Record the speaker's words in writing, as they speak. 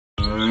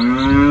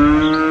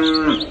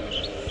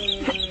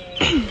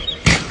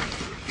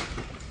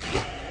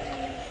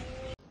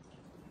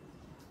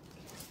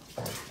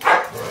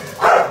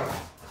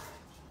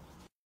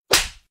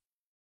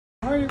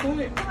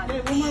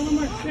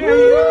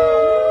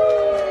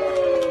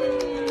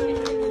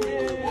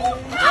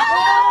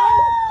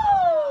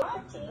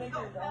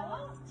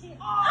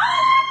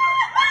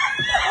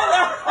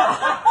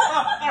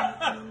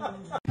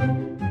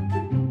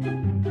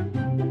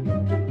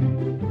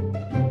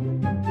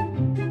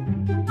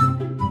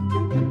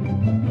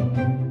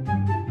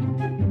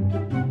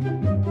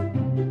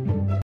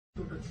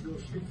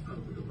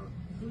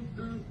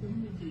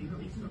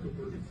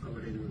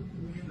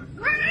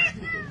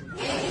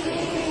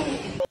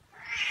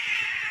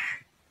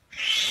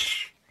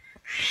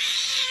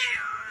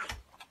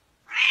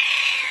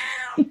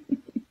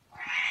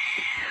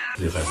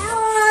Les rêves.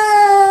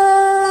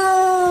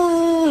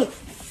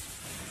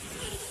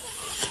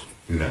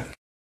 Là.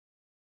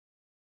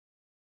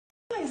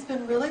 He's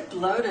been really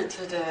bloated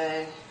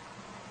today.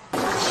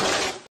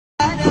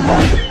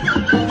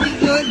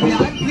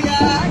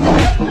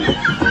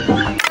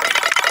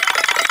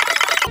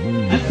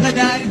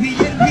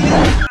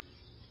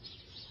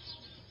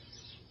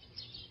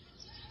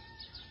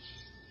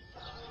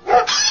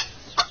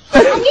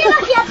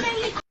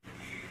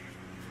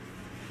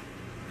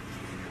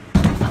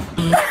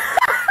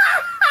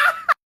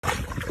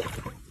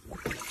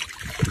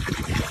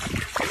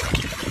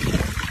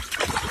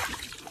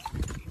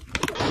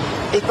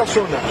 Esta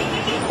zona,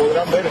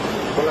 podrán ver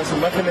con las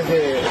imágenes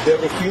de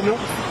Rufino,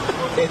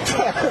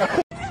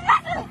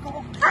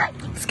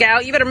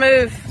 Scout, you better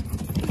move.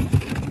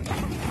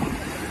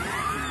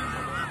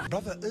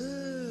 Brother,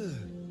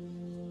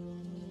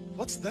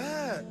 what's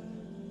that?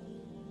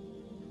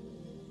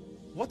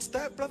 What's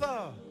that,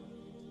 brother?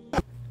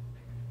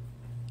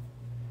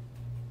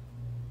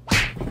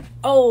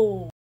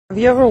 Oh. Have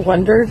you ever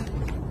wondered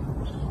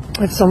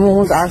if someone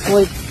was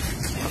actually...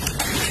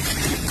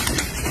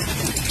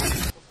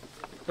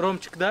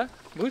 Ромчик, да?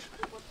 Будешь?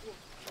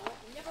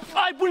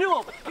 Ай,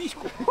 блин!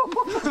 Письку!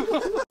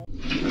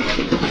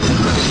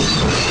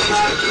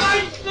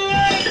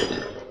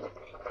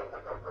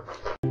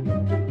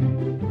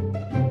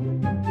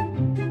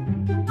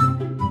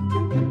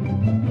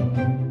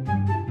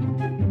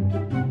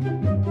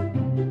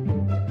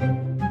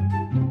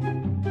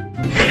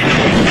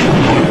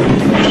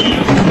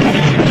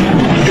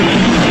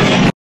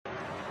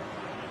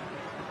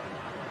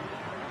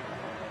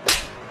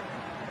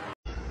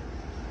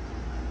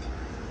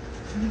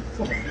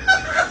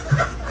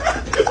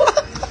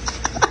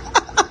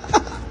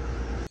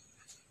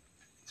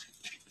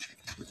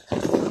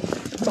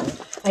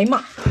哎呀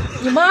妈，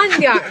你慢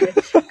点儿。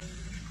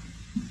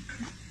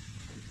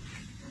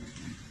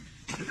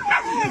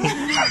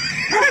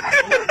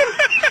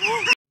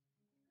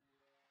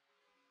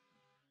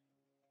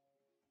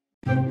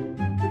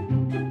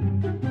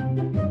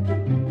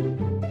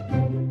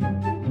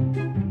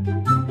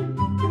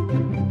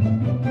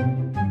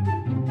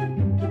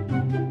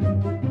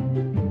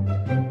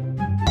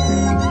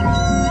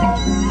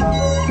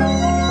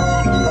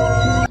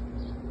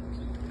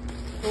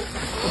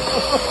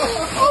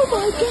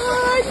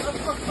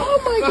Oh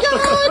my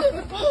god!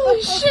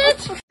 Holy shit!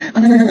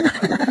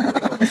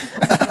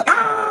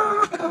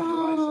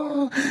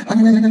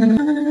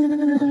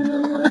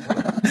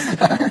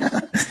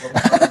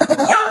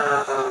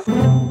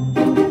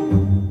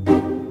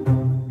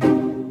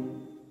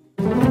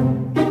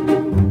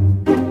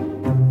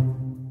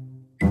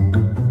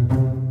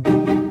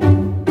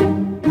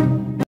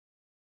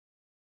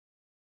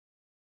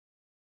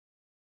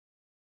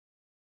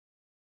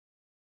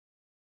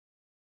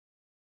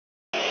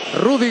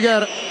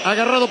 Rudiger,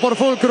 agarrado por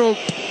Fulkrug,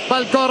 va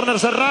al córner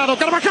cerrado,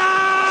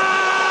 Carvajal.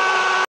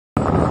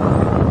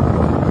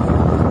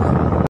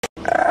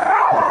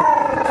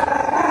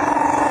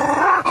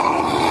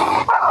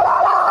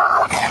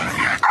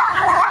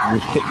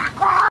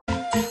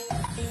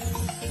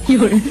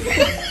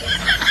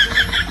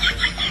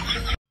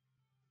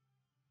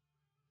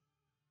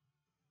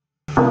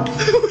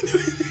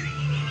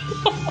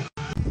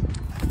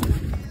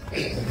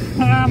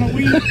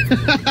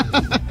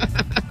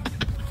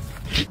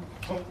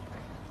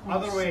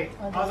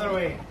 Other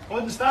way.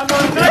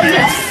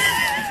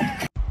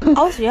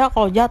 Awas ya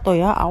kalau jatuh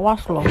ya,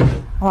 awas loh.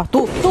 Wah,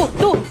 tuh.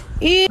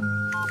 Ih.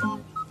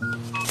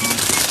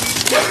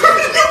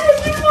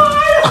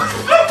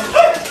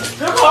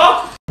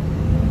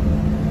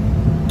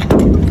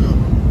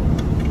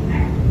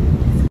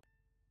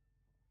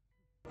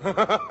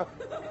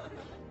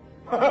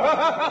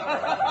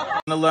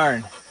 To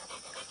learn.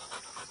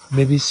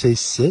 Maybe say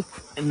sit?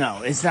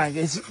 No, it's not.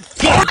 It's...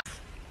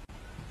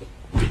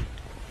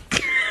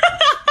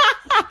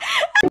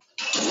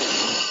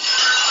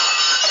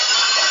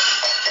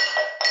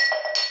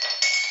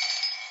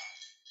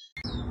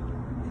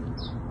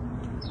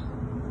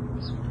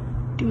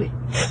 Do it.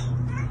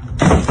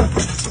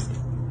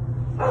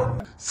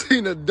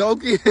 Seen a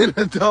donkey and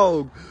a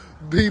dog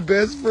be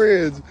best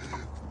friends.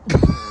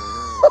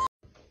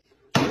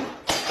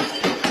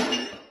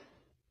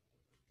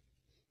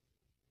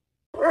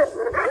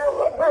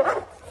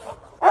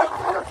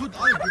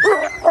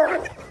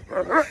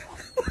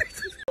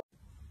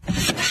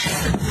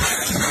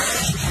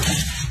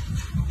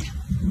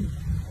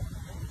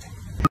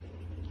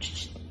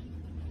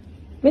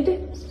 Vete.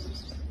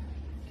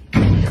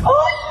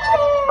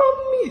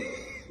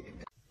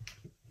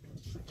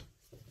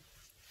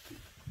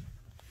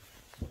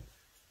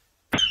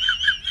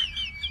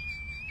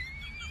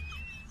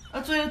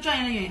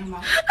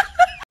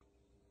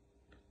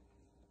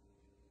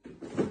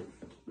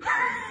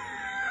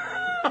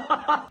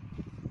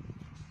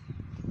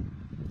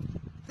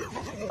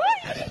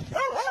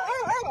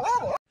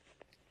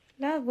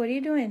 Love, what are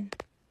you doing?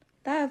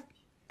 Love,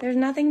 there's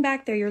nothing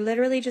back there. You're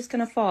literally just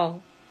gonna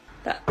fall.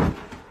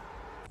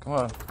 Come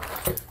on.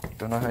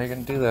 Don't know how you're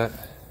gonna do that.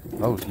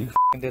 Oh, you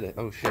f***ing did it.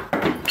 Oh, shit.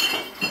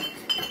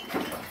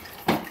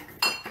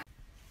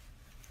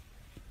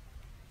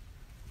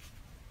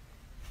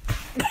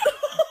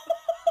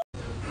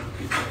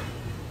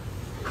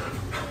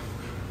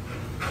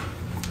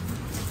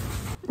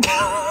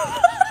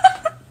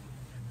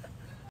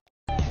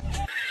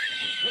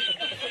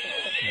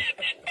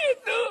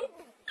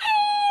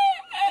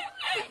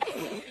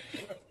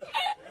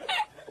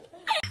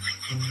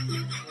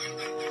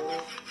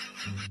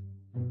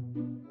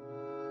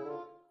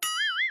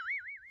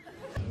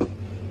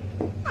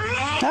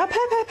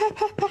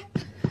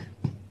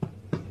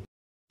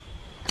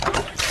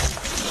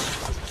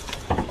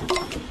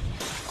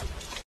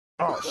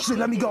 shit,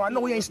 let me go. I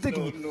know he ain't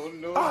sticking me.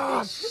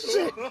 Ah,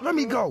 shit. Let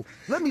me go.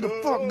 Let me the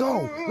fuck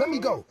go. Let me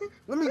go.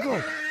 Let me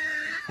go.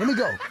 Let me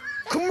go.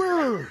 Come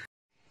here.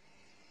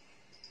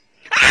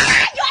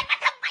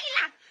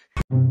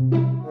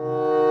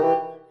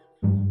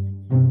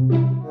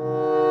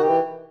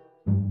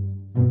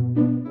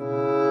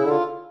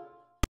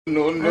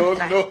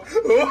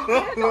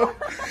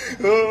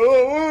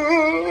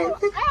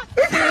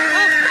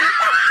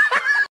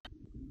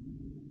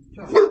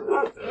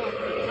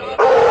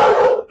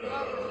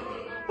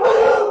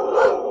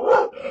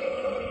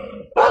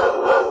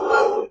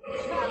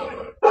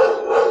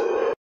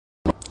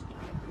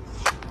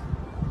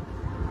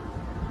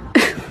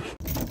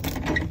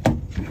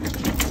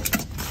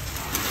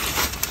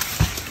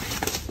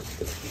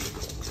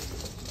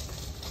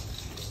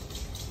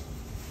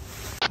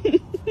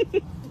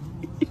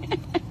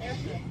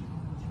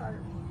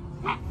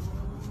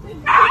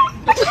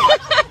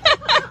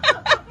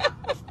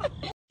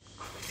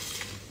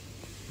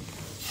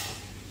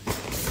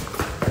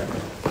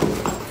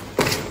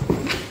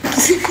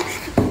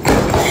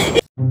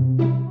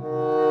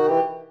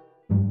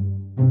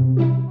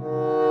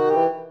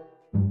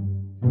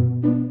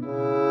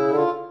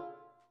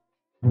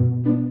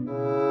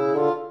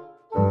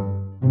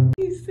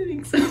 He's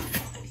sitting so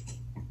funny.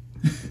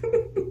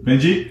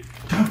 Benji,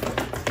 come.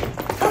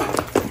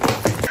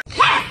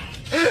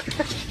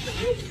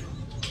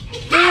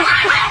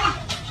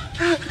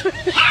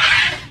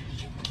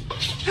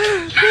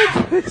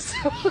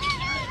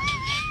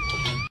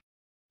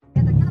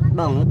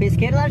 Bom, o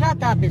pesqueiro lá já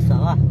tá,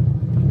 pessoal,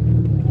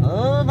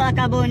 ó. Ô,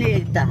 vaca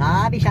bonita.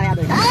 Ah, bichaiada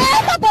doida.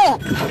 Eita, porra!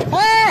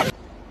 Ah!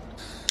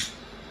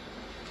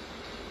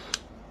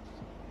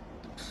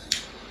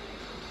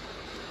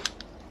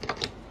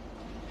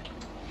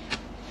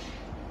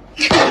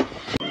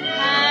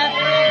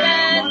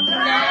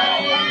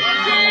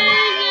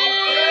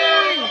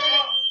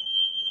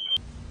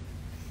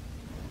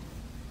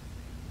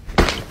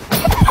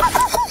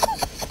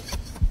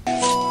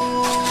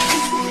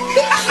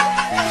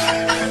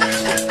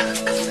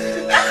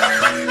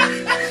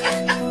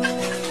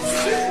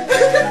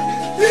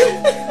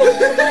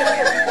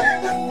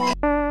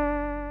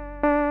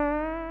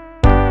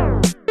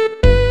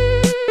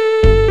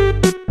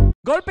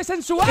 ¡Golpe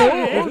sensual!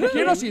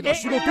 ¿Quién ha sido?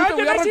 ¡Si no, tú te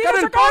voy a arrancar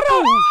el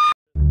carro!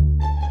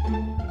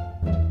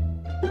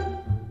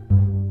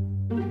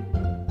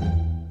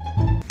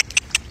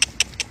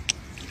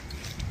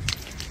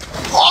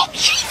 Oh,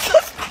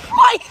 Jesus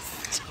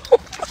Christ! Oh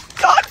my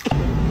God!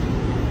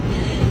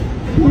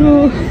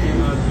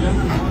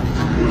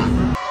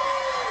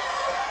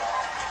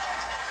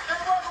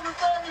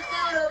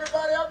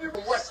 Everybody, I'm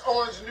from West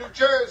Orange, New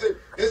Jersey.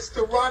 It's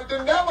the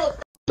Rondinella.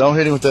 Don't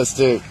hit him with that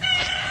stick.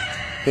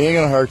 He ain't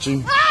gonna hurt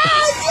you.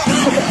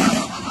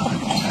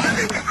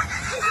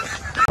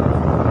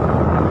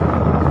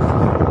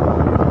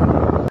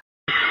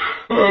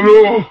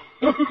 Hello.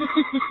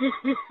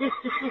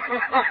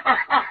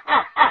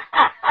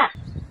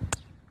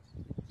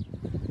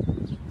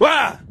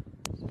 Wah!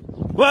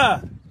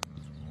 Wah!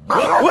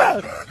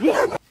 Wah!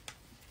 Wah!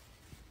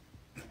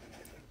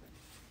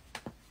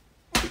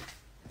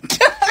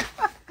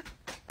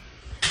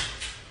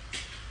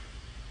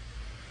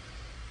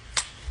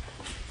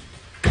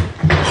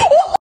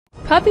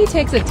 Puppy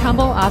takes a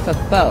tumble off a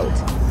boat.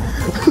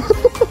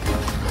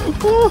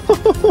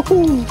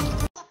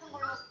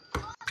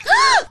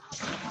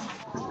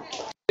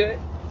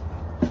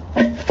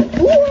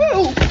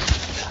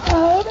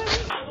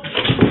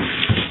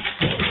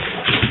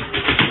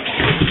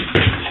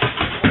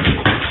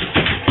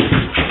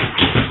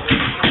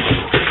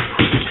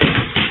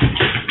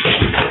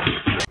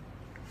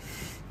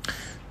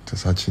这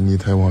撒气力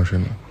太旺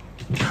盛了。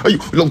哎呦，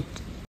漏。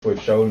 We've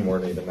shown more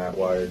than that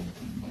wired.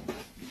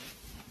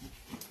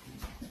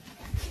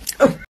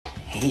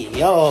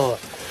 Yo.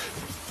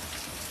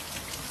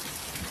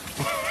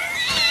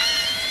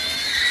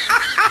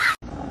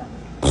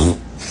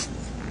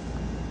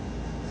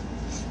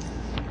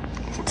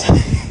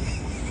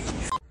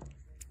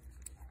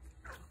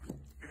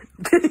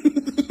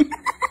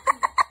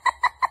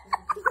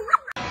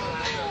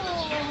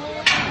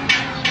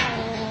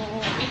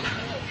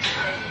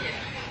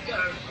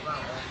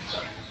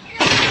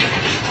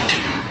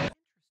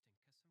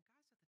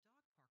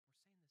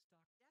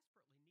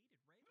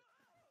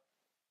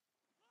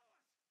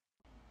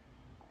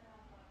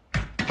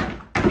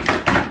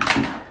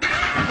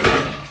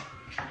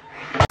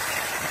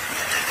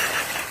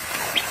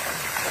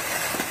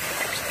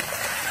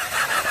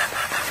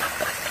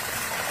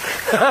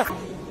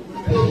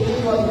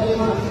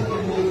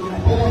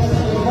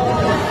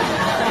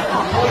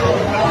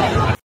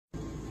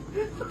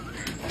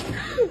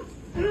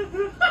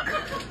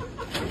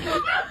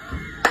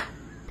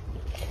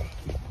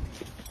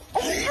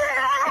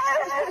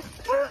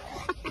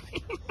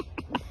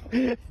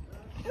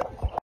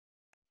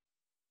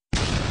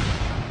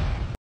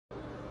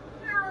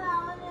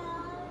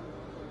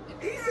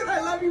 He said,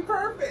 I love you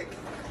perfect.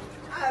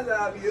 I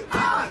love you.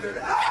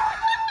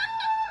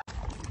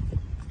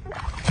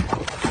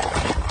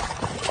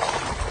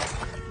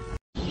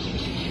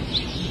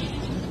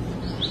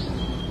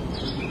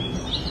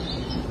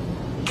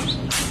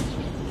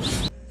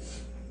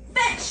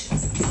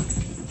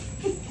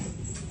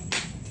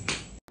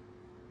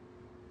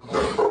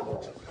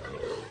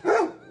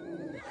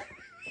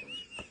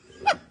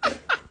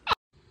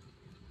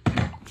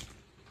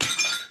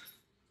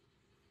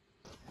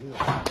 I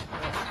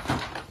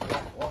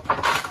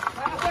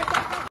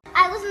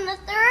was in the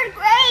 3rd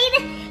grade.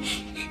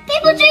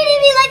 People treated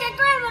me like a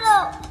criminal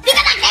because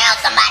I killed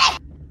somebody.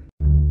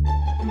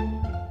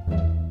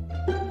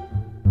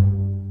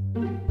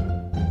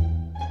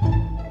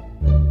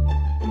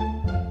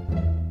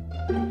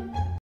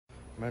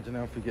 Imagine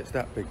Alfie gets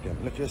that big then.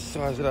 Look at the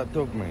size of that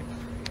dog, mate.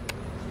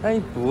 Hey,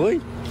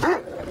 boy.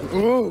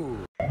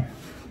 Ooh.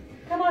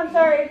 Come on,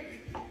 sorry.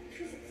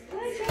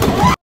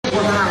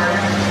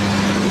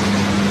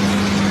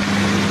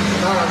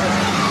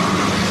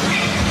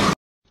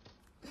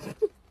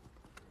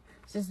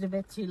 It's just a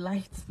bit too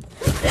late.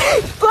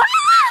 What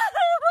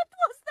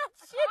was that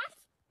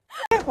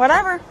shit?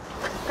 Whatever.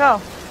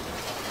 Go.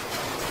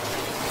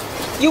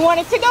 You want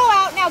it to go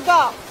out, now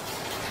go.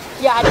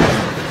 Yeah, I did.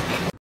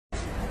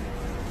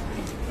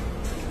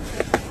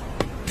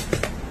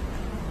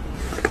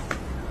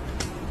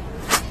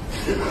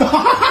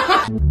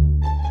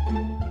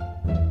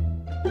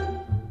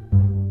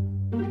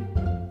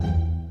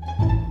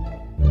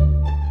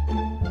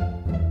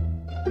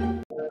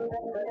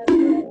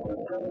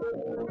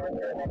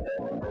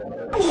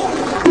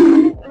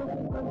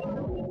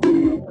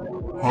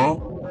 Huh?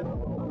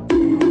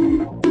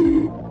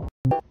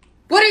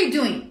 What are you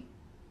doing?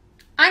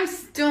 I'm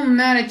still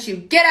mad at you.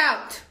 Get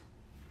out!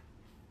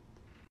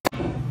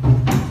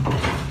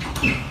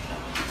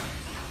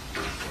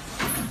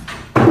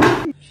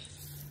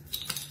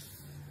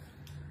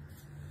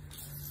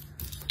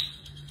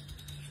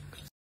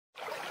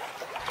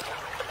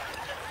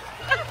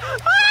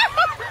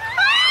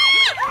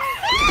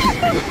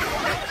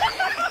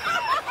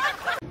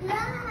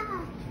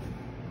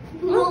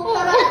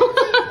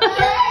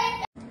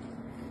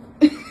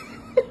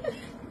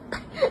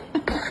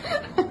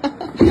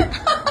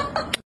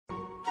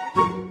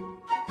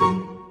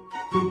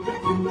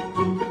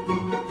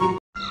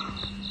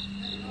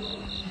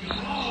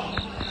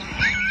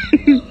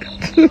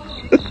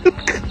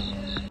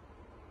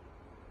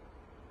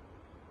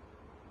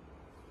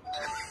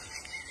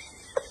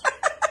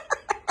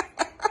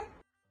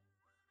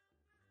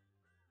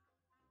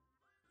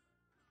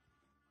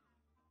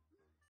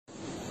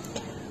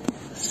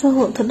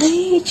 Sợ thật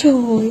đấy,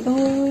 trời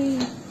ơi.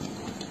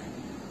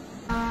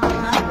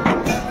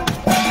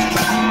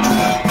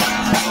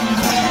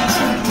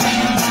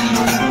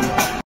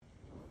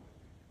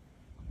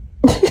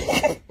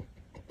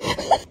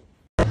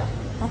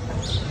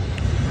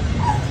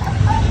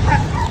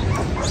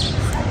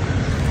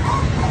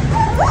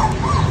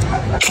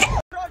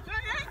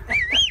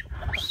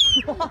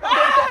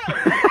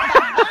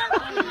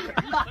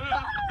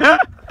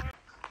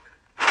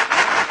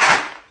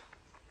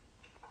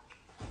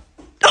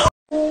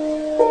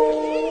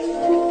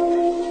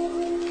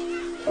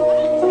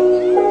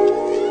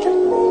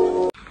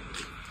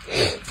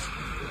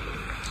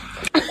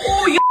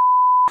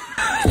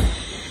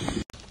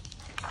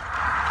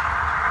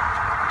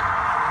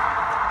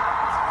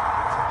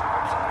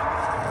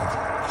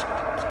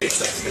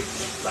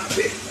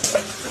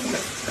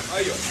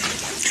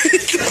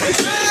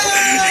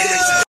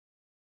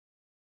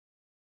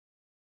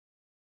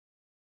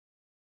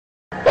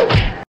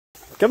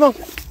 Come on.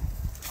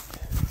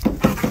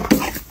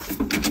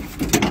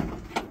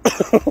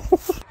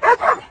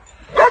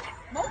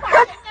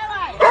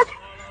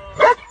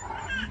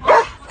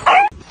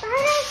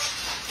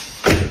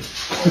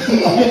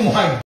 Oh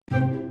my.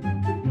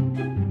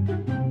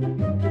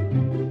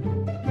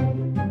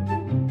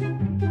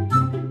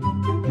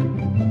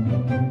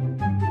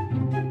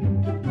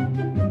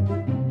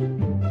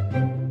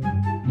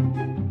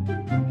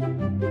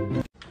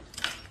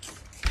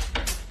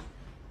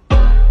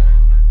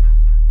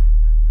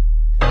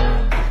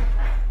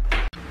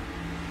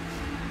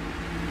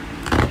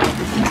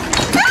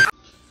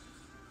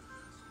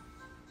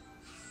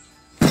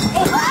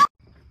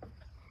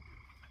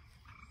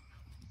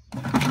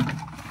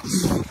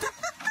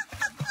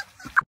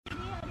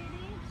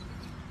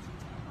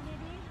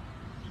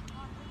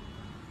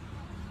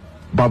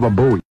 Baba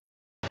Booey.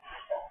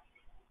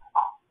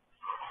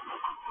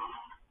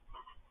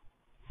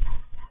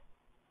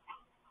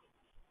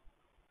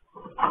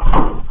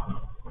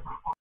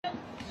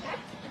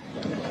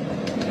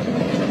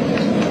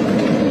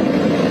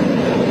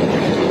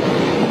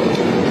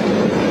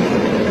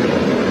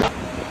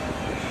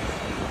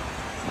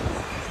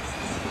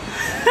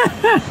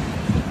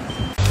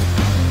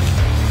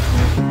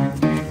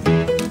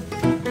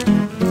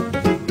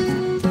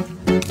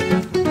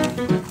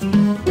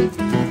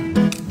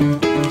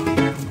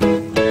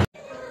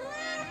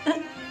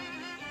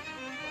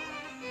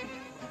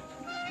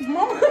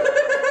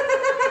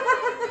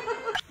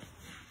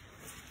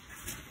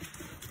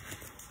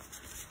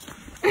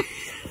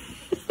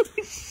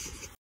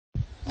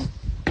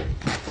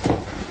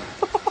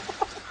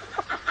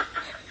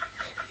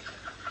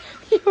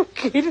 You're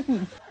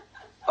kidding.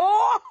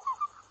 Oh!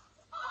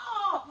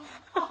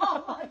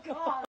 Oh my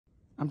God.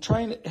 I'm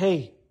trying to,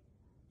 hey,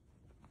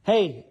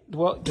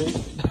 well,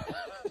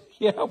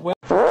 yeah, well.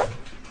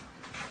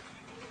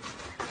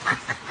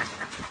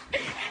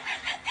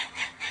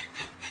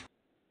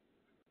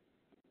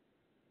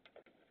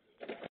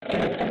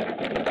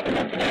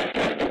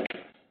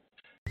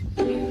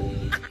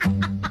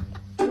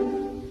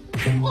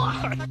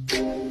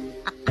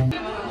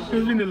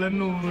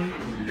 no.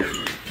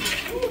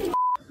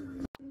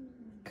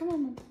 Come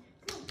on.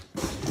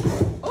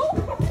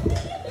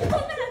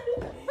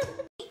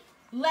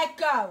 Let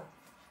go.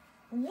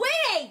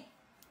 Winnie!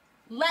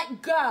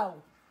 Let go.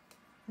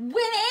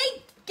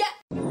 Winnie! Get...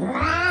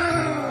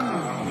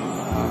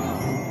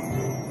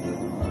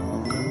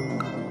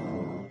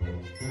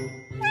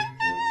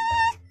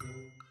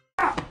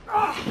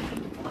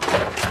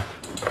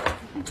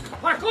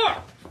 Parkour!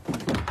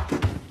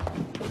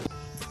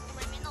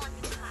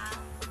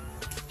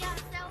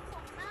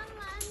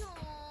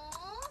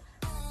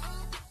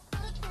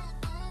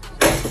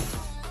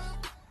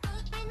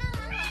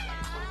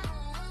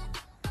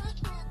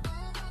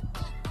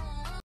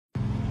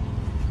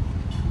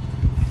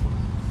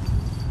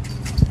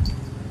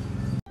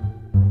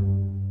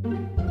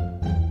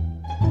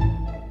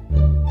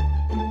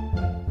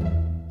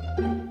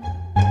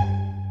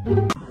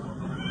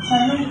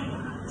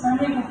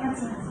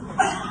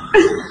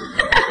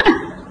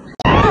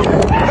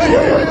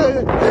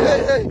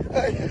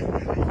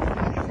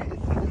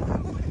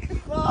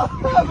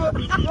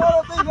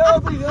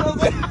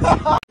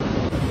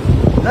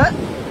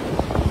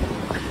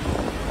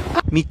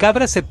 Mi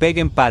cabra se pega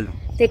en palo.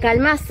 Te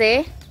calmas,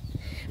 ¿eh?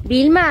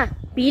 Vilma,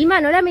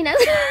 no la amenazas.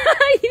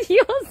 Ay,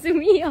 Dios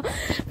mío.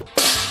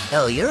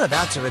 Oh, you're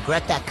about to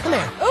regret that. Come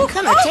here.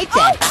 Come here, take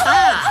that.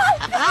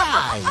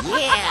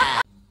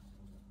 Yeah.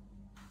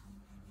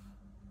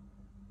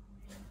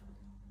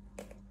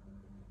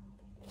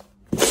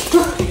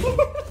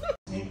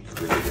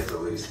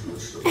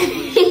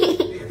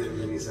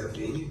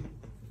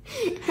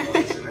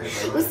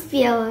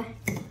 Успела.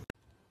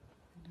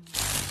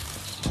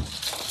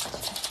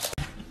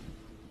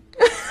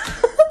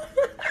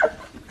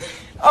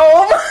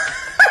 Oh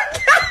my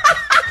God.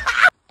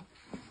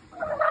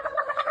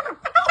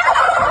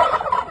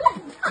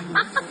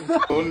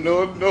 Oh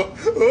no.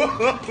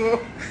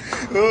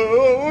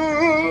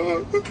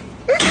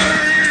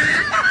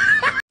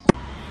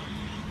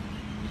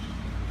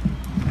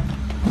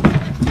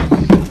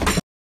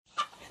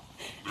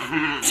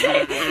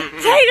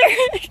 Tyler.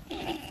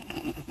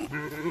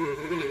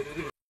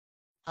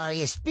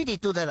 Ay,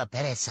 espíritu de la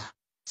pereza.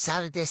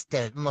 Sal de este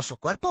hermoso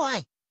cuerpo.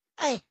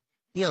 Ay,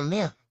 Dios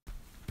mío.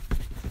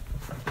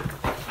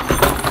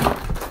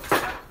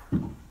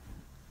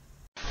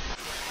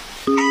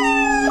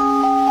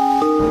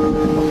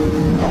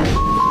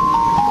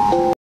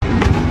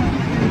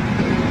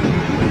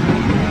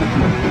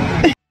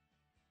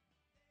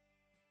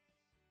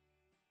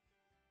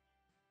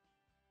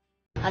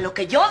 A lo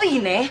que yo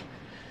vine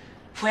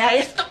fue a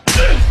esto.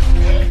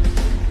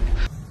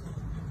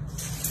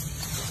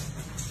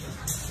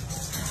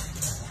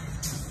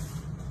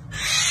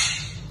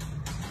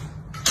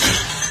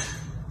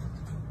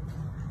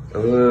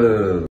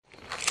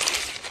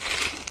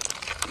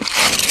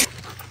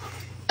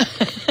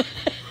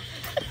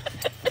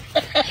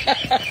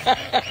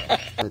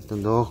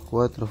 Faltan 2,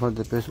 4,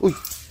 falta de peso. ¡Uy!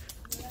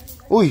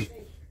 ¡Uy!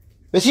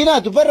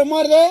 Vecina, ¿tu perro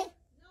muerde?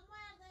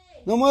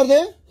 No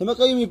muerde. Se me ha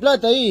caído mi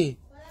plata ahí.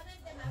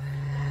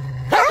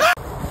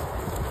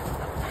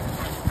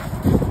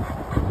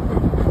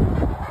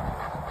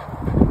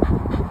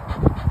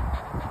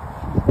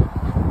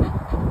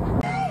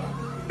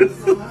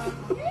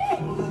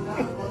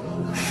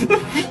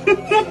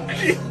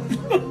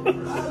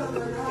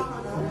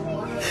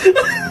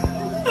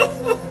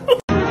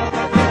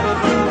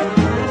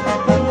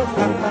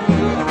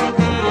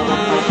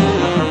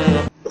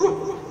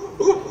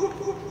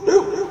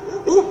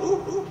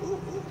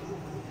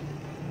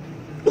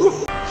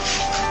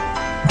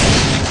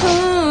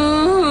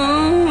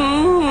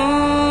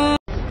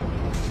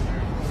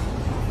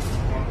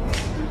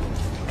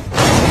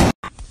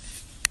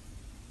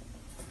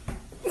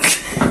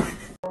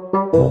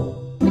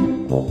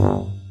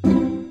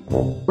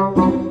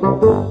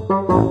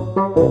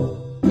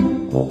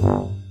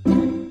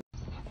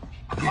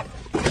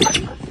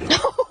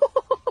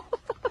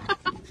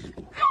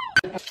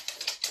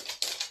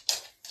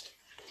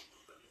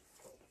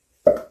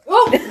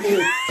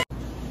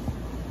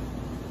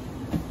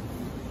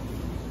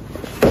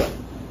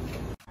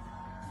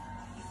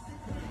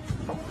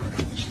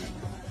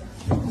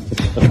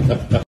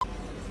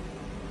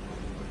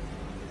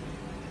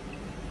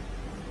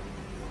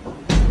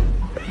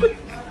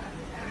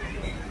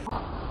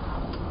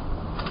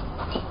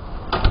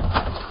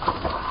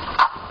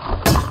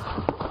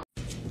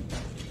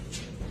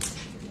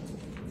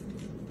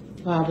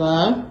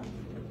 Baba.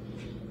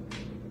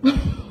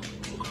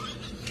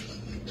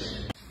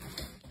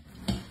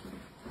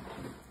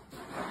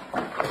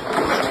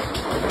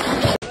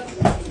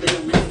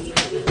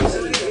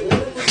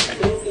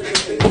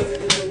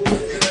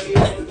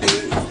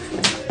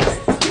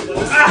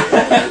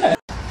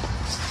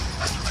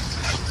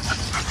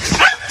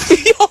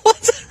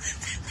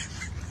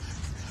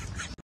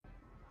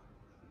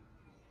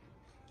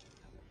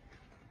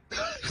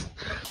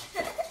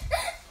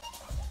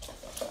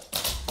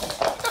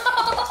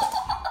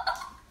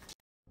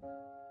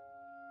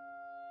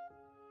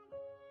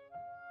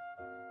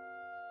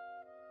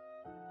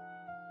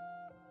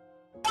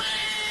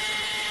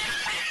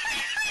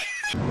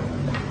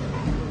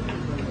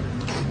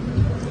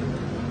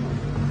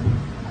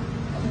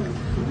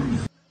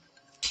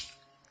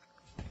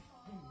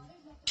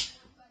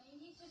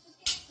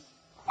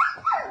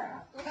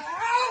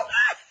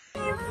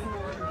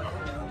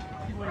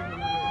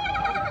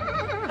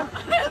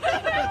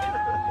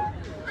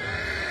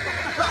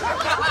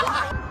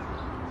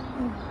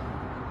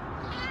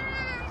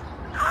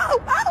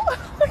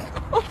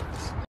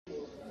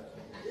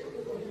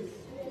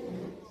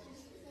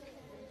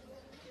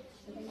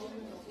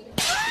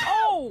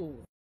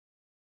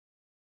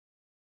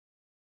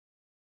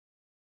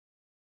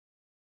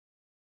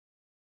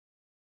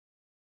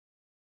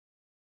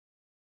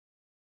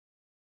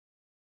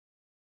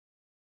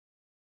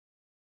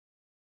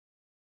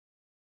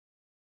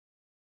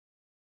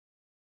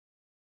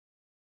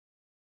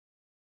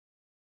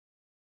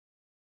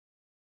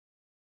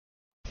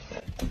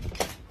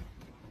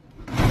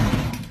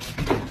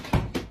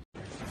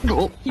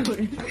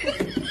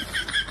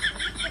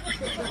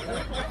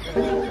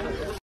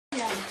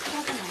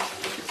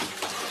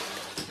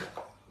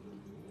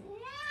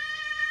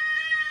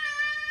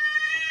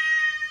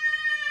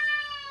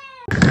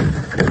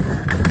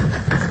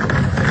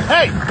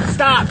 Hey,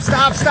 stop.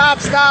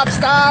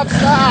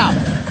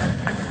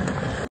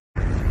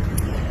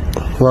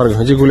 Larga,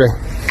 allí culé.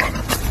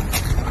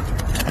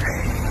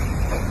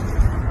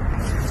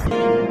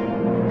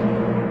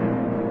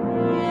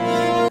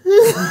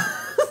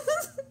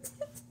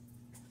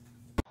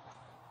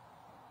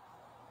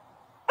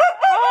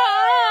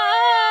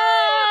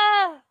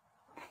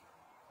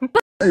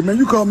 Hey, man,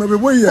 you call me every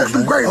way at,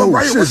 man. Great, Oh,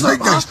 right here. shit, What's up,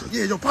 Snake Gangster.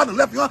 Yeah, your partner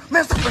left you, huh?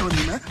 Man, stop playing with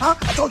me, man. Huh?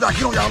 I told you I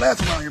get on y'all ass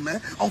around here,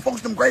 man. On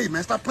folks them grave,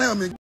 man. Stop playing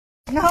with me.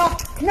 No,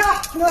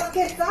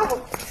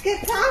 scherzo,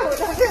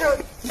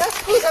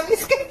 scusami,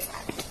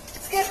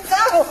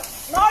 scherzavo,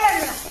 no,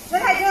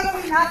 non hai già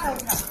rovinato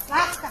una,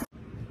 basta.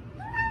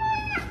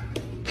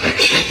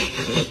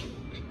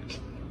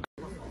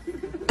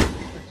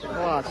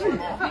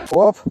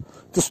 Оп,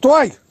 ты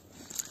стой!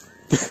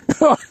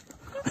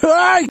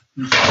 Ай!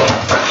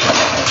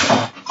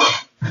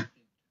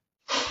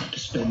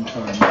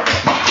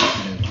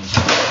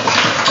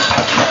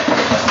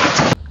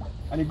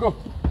 Allez, go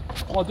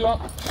 3, 2, 1.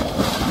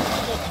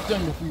 Oh putain,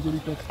 il a fait une jolie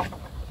tête.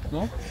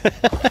 Non?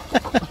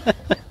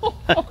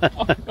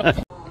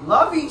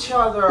 Love each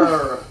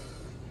other!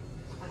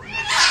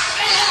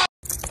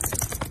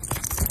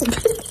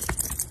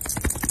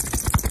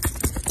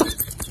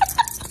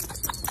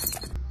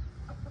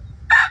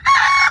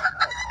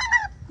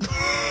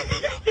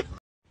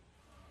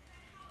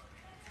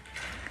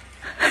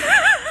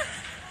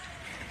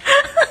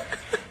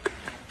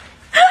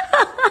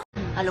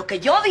 A lo que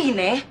yo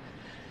vine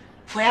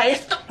fue a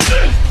esto.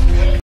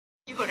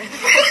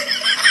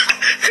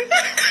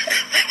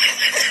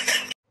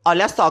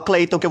 Olha só,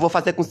 Cleiton, o que eu vou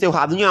fazer com seu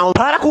rabo. Não,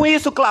 para com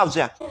isso,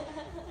 Cláudia!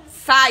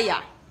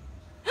 Saia!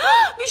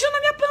 Mijou na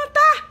minha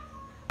planta!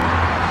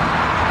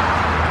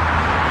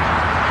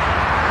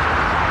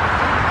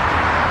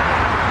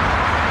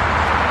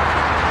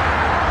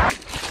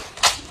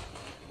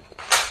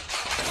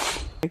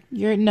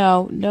 You're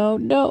no.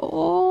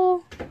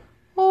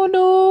 Oh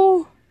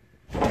no.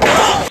 错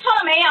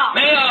了没有？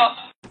没有。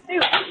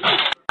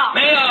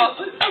没有。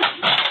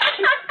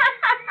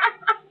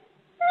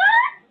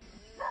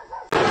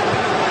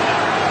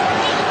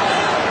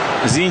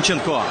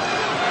 Зінченко.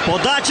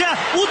 Подача.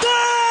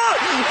 Удар!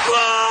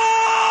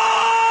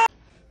 Гол!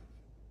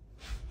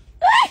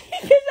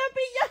 ¡Que la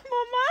pillas,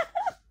 mamá!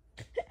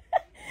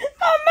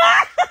 ¡Mamá!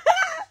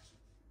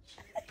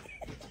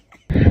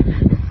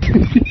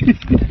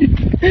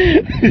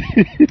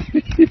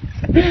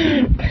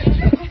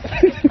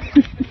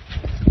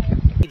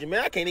 Man,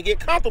 I can't even get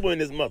comfortable in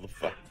this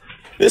motherfucker.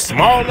 This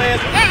small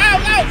ass.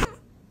 Ow!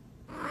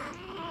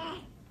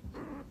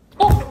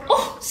 Oh!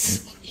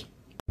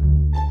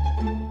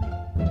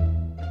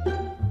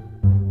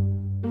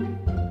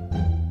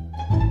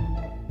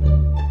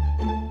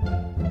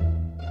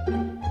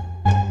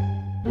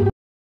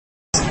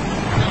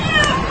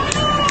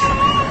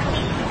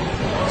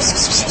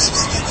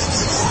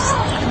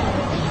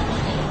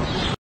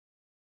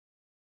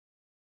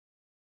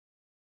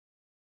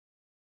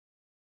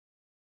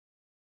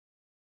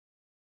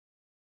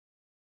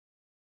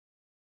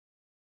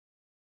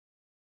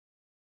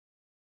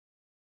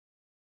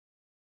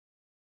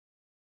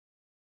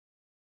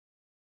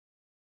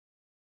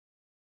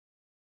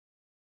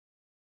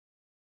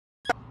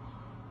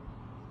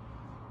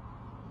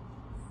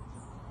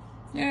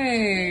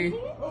 Hey.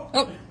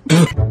 Oh.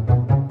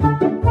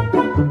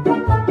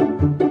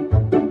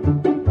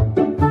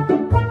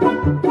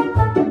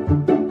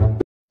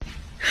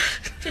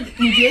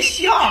 你别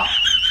笑。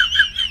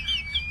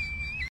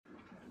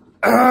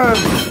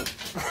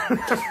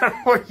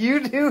What are you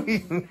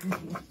doing?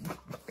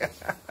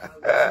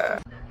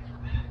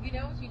 You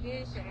know what you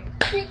did, Shay?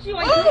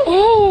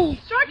 Oh!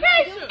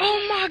 Sarcasm! Oh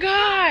my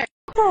god!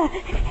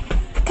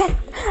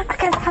 I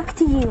gotta talk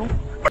to you.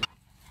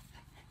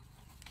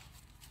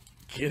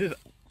 Get it.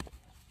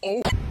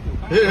 Oh.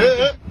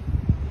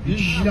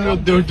 Ixi, meu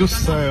Deus do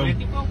céu.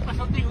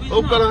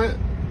 Ô, cara,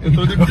 eu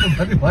tô de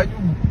vontade de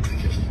um.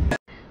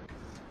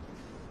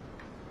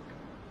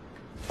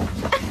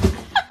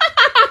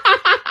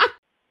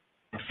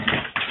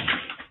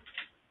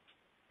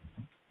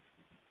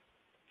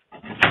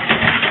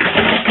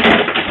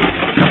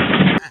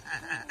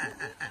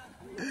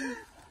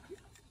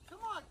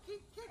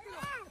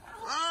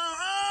 Ah!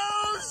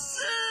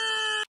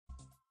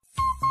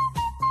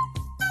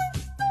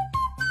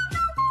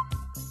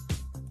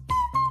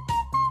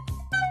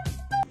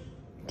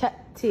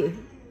 T.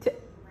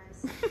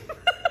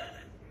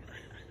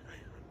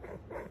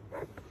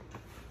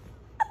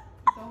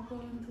 Don't go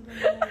into the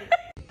light.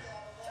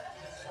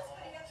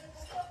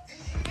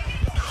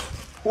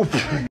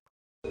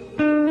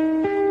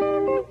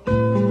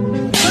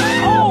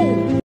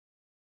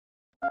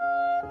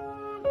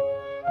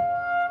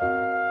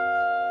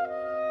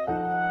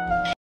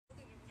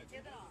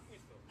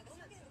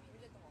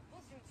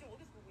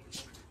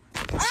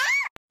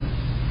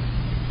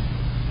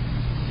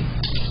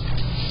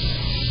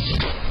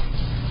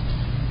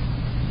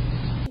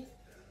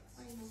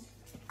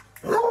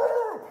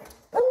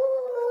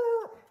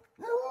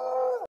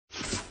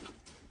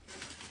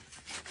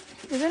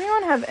 Does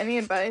anyone have any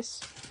advice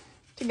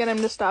to get him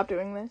to stop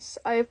doing this?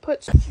 I have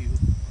put Little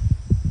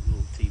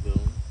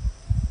T-bone.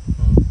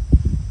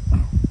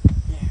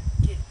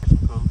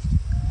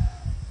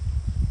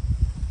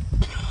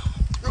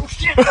 Oh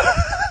shit!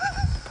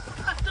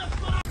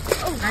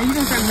 Now you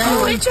gonna start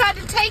mad. He tried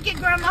to take it,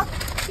 Grandma.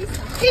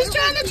 He's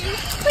trying to.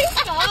 Please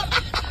stop.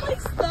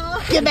 Please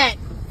stop. Get back.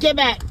 Get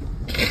back.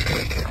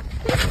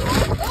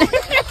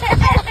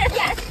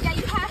 Yes, yeah,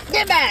 you have to.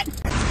 Get back.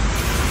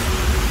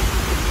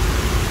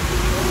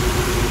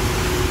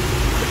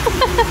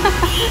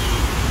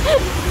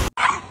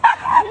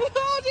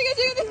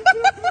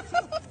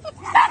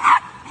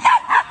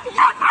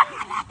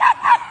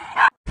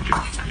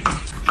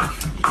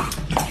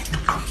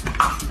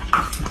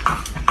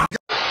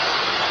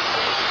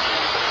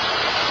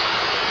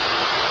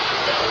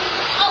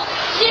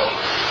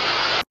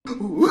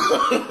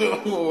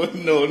 Oh,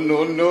 no,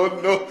 no, no,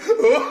 no.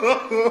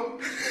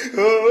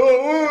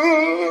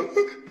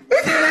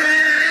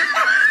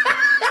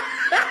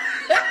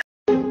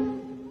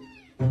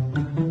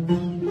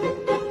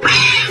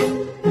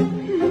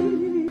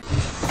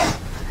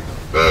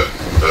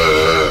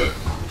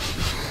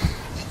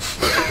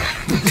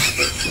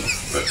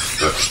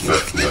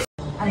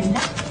อะไรน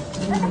ะ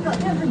แล้วถ้าเกิด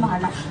เรื่องขึ้นมา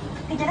ล่ะ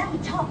แกจะรับผิ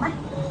ดชอบไหม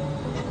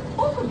โ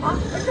อ้คุณพระ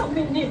แล้วเจ้า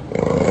มินนี่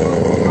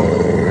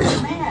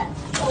แม่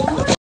โอ้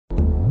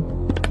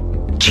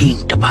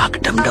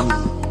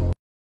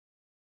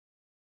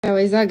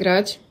Chciałeś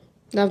zagrać?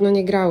 Dawno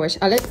nie grałeś,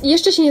 ale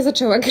jeszcze się nie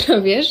zaczęła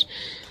gra, wiesz?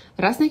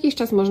 Raz na jakiś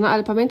czas można,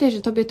 ale pamiętaj,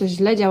 że tobie to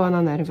źle działa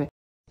na nerwy.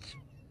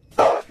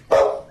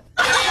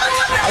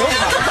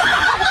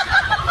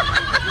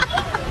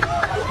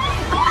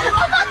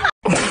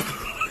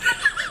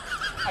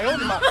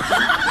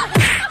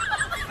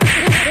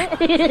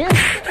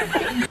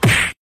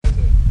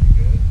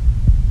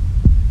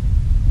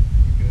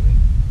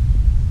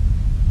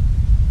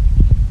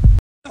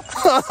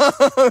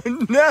 Oh,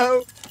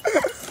 no!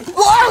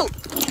 Whoa!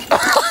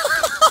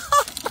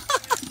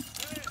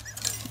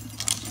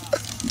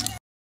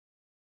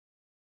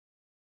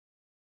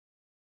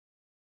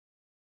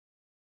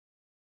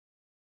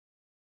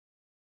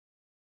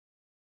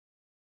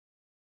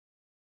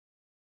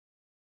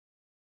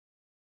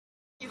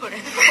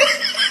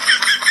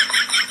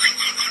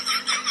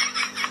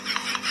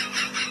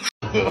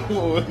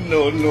 Oh,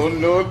 no, no,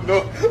 no, no.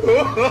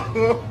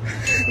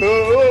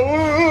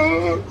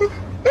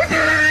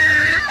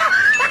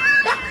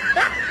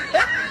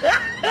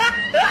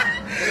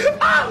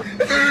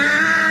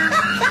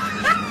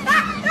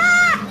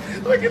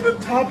 Look at the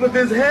top of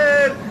his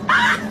head.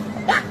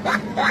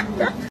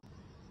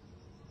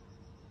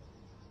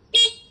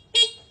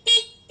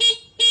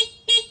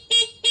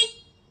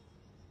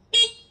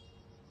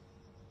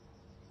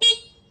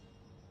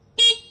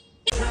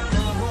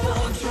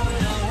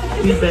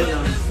 You bet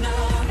on it.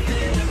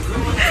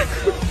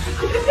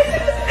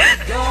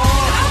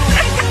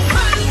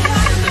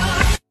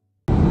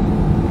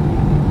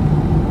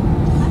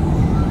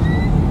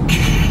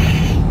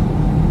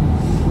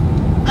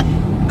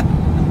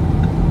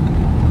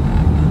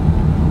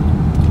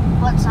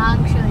 What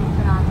song should we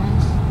put on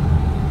this?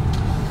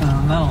 I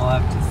don't know, we'll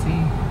have to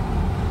see.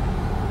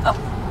 Oh.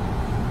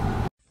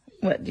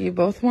 What, do you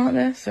both want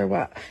this or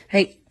what?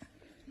 Hey.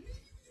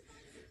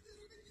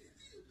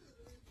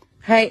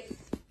 Hey.